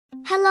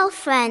Hello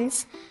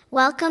friends,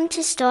 welcome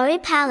to Story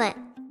Palette.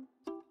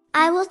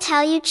 I will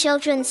tell you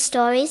children's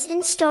stories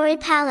in Story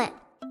Palette.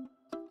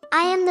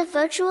 I am the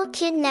virtual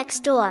kid next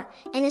door,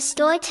 and a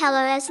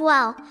storyteller as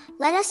well.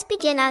 Let us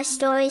begin our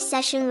story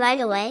session right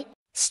away.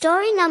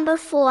 Story number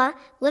 4,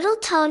 Little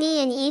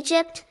Tony in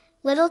Egypt.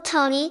 Little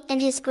Tony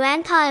and his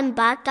grandpa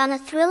embarked on a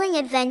thrilling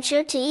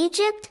adventure to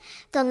Egypt,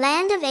 the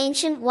land of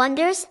ancient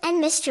wonders and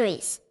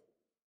mysteries.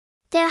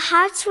 Their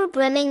hearts were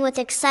brimming with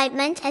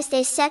excitement as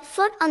they set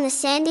foot on the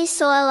sandy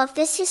soil of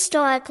this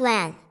historic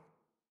land.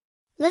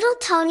 Little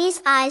Tony's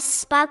eyes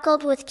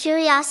sparkled with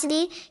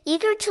curiosity,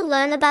 eager to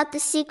learn about the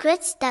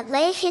secrets that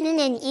lay hidden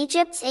in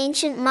Egypt's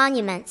ancient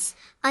monuments.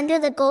 Under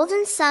the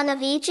golden sun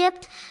of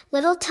Egypt,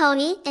 little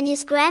Tony and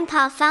his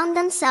grandpa found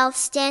themselves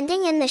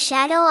standing in the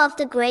shadow of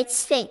the great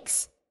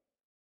Sphinx.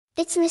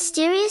 Its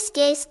mysterious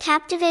gaze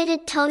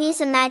captivated Tony's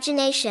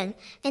imagination,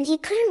 and he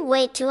couldn't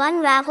wait to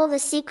unravel the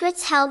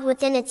secrets held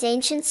within its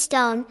ancient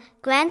stone.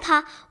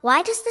 "Grandpa,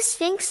 why does the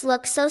Sphinx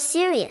look so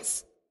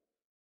serious?"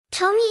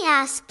 Tony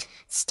asked,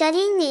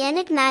 studying the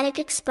enigmatic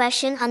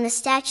expression on the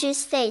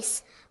statue's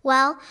face.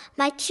 "Well,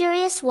 my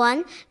curious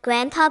one,"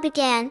 Grandpa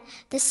began,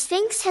 "the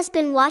Sphinx has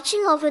been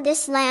watching over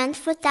this land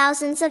for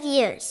thousands of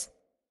years.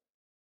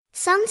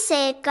 Some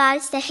say it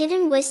guards the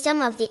hidden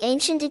wisdom of the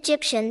ancient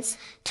Egyptians."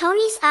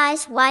 Tony's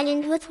eyes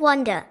widened with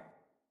wonder.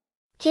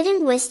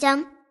 "Hidden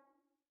wisdom?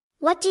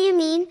 What do you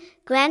mean,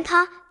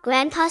 Grandpa?"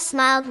 Grandpa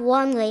smiled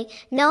warmly,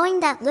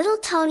 knowing that little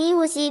Tony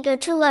was eager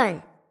to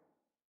learn.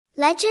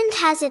 "Legend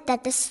has it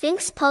that the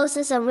Sphinx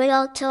poses a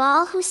riddle to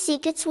all who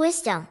seek its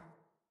wisdom.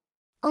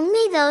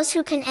 Only those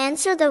who can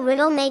answer the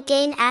riddle may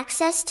gain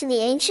access to the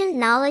ancient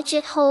knowledge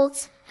it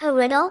holds." "A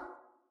riddle?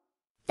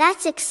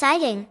 That's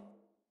exciting!"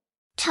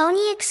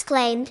 Tony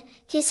exclaimed,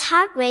 his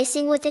heart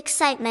racing with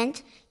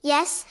excitement.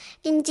 "Yes,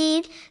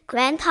 indeed,"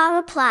 Grandpa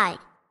replied.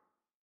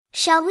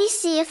 "Shall we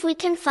see if we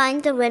can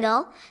find the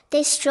riddle?"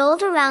 They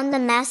strolled around the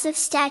massive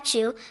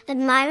statue,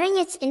 admiring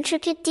its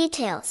intricate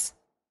details.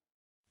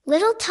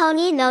 Little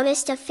Tony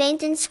noticed a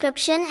faint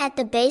inscription at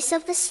the base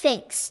of the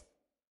Sphinx.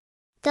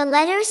 The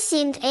letters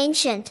seemed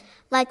ancient,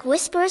 like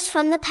whispers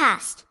from the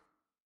past.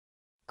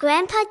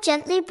 Grandpa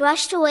gently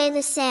brushed away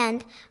the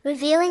sand,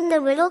 revealing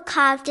the riddle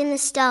carved in the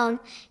stone.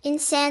 "In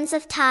sands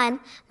of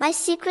time, my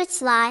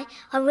secrets lie,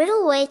 a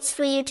riddle waits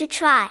for you to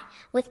try.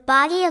 With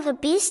body of a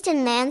beast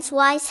and man's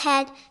wise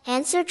head,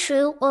 answer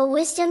true or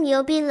wisdom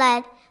you'll be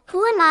led."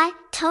 "Who am I?"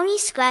 Tony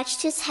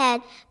scratched his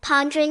head,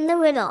 pondering the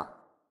riddle.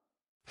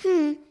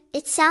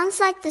 It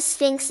sounds like the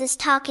Sphinx is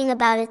talking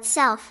about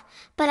itself,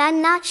 but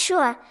I'm not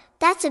sure."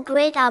 "That's a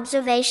great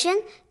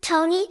observation,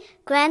 Tony,"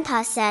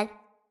 Grandpa said.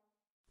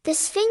 "The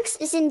Sphinx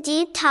is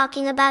indeed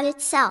talking about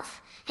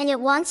itself, and it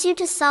wants you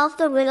to solve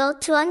the riddle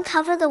to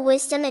uncover the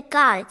wisdom it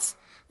guards."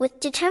 With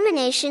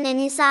determination in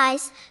his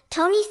eyes,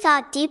 Tony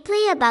thought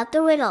deeply about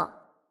the riddle.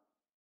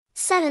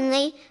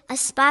 Suddenly, a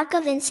spark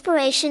of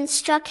inspiration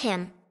struck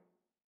him.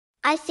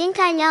 "I think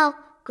I know,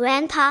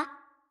 Grandpa.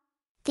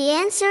 The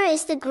answer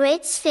is the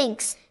Great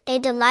Sphinx." A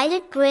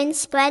delighted grin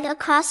spread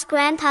across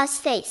Grandpa's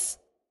face.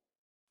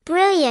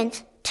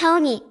 "Brilliant,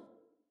 Tony!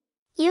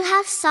 You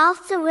have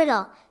solved the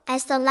riddle."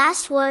 As the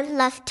last word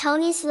left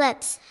Tony's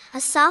lips,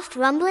 a soft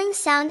rumbling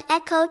sound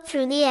echoed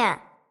through the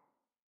air.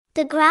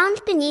 The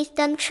ground beneath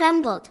them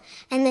trembled,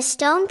 and the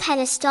stone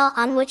pedestal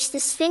on which the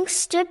Sphinx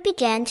stood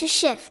began to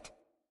shift.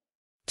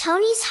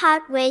 Tony's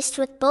heart raced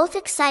with both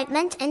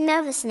excitement and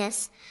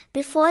nervousness.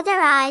 Before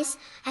their eyes,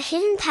 a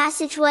hidden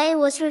passageway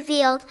was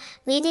revealed,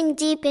 leading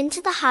deep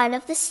into the heart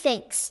of the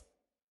Sphinx.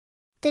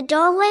 The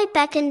doorway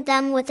beckoned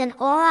them with an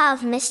aura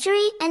of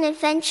mystery and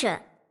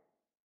adventure.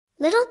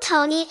 Little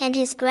Tony and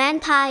his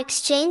grandpa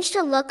exchanged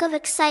a look of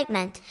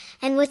excitement,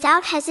 and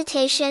without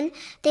hesitation,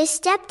 they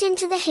stepped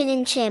into the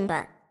hidden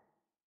chamber.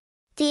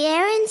 The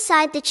air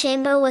inside the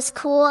chamber was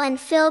cool and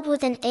filled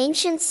with an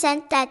ancient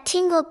scent that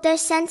tingled their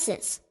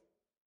senses.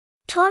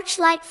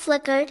 Torchlight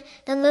flickered,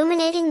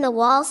 illuminating the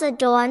walls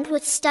adorned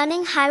with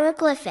stunning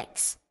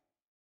hieroglyphics.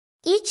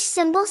 Each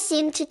symbol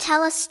seemed to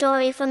tell a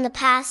story from the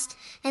past,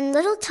 and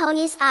little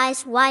Tony's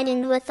eyes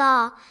widened with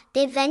awe.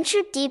 They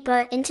ventured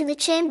deeper into the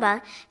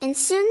chamber, and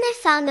soon they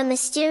found a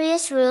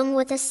mysterious room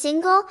with a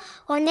single,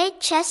 ornate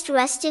chest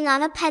resting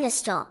on a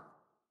pedestal.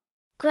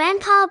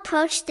 Grandpa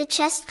approached the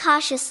chest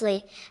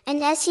cautiously,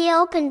 and as he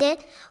opened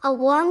it, a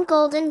warm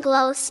golden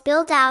glow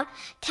spilled out,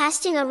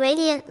 casting a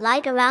radiant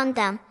light around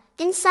them.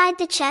 Inside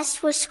the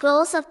chest were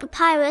scrolls of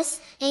papyrus,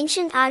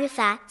 ancient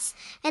artifacts,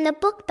 and a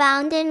book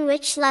bound in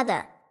rich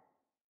leather.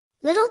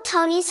 Little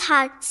Tony's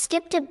heart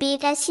skipped a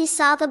beat as he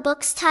saw the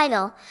book's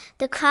title,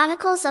 The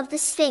Chronicles of the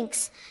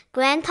Sphinx.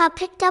 Grandpa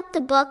picked up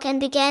the book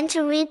and began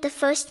to read the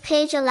first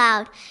page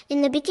aloud.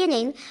 "In the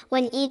beginning,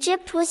 when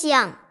Egypt was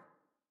young,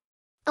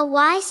 a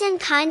wise and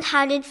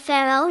kind-hearted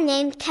pharaoh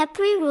named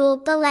Khepri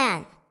ruled the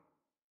land.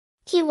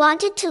 He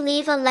wanted to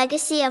leave a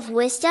legacy of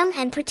wisdom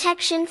and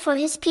protection for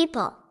his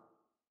people.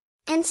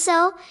 And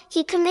so,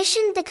 he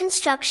commissioned the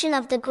construction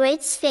of the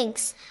Great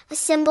Sphinx, a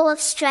symbol of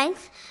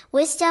strength,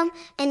 wisdom,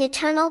 and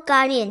eternal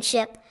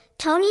guardianship."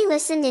 Tony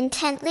listened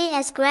intently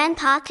as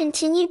Grandpa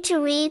continued to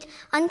read,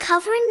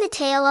 uncovering the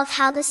tale of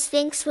how the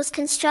Sphinx was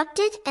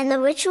constructed and the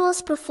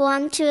rituals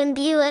performed to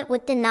imbue it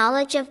with the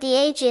knowledge of the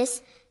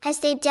ages. As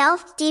they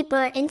delved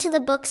deeper into the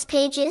book's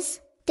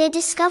pages, they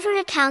discovered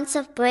accounts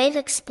of brave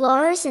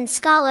explorers and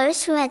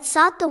scholars who had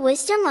sought the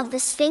wisdom of the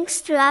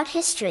Sphinx throughout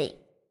history.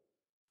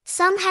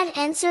 Some had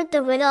answered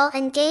the riddle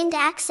and gained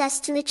access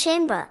to the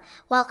chamber,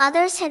 while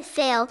others had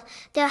failed,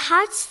 their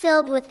hearts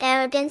filled with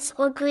arrogance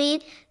or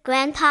greed.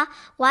 "Grandpa,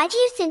 why do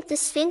you think the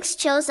Sphinx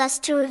chose us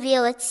to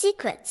reveal its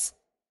secrets?"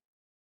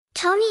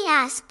 Tony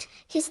asked,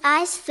 his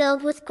eyes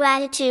filled with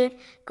gratitude.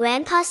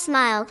 Grandpa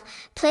smiled,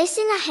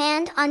 placing a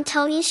hand on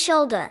Tony's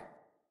shoulder.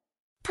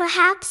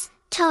 "Perhaps,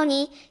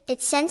 Tony,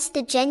 it sensed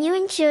the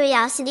genuine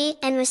curiosity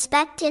and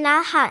respect in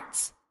our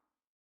hearts.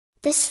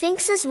 The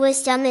Sphinx's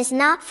wisdom is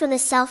not for the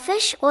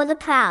selfish or the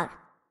proud.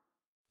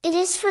 It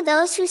is for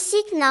those who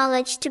seek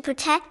knowledge to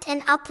protect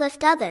and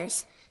uplift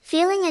others."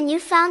 Feeling a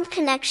newfound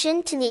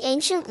connection to the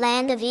ancient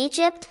land of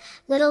Egypt,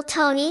 little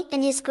Tony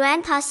and his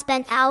grandpa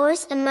spent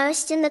hours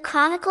immersed in the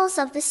chronicles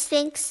of the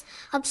Sphinx,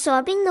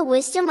 absorbing the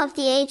wisdom of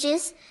the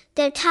ages.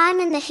 Their time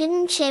in the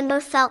hidden chamber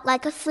felt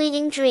like a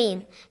fleeting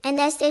dream, and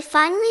as they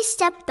finally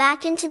stepped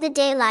back into the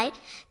daylight,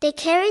 they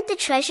carried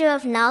the treasure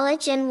of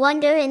knowledge and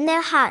wonder in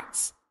their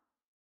hearts.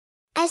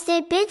 As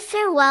they bid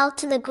farewell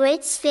to the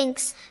great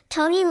Sphinx,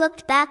 Tony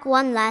looked back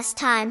one last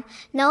time,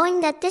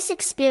 knowing that this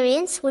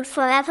experience would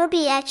forever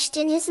be etched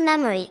in his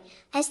memory.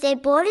 As they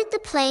boarded the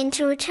plane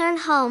to return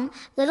home,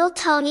 little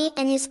Tony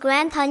and his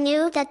grandpa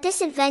knew that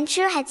this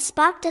adventure had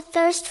sparked a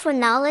thirst for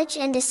knowledge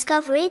and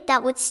discovery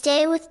that would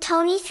stay with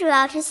Tony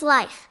throughout his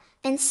life.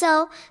 And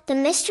so,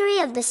 the mystery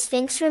of the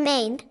Sphinx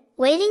remained,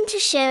 waiting to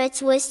share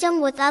its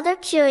wisdom with other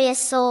curious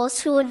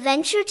souls who would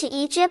venture to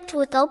Egypt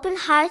with open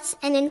hearts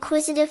and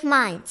inquisitive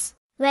minds,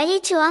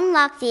 ready to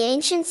unlock the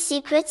ancient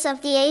secrets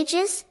of the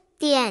ages.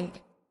 The end.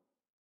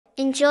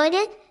 Enjoyed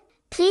it?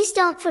 Please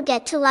don't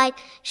forget to like,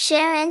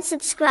 share and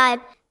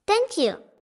subscribe. Thank you.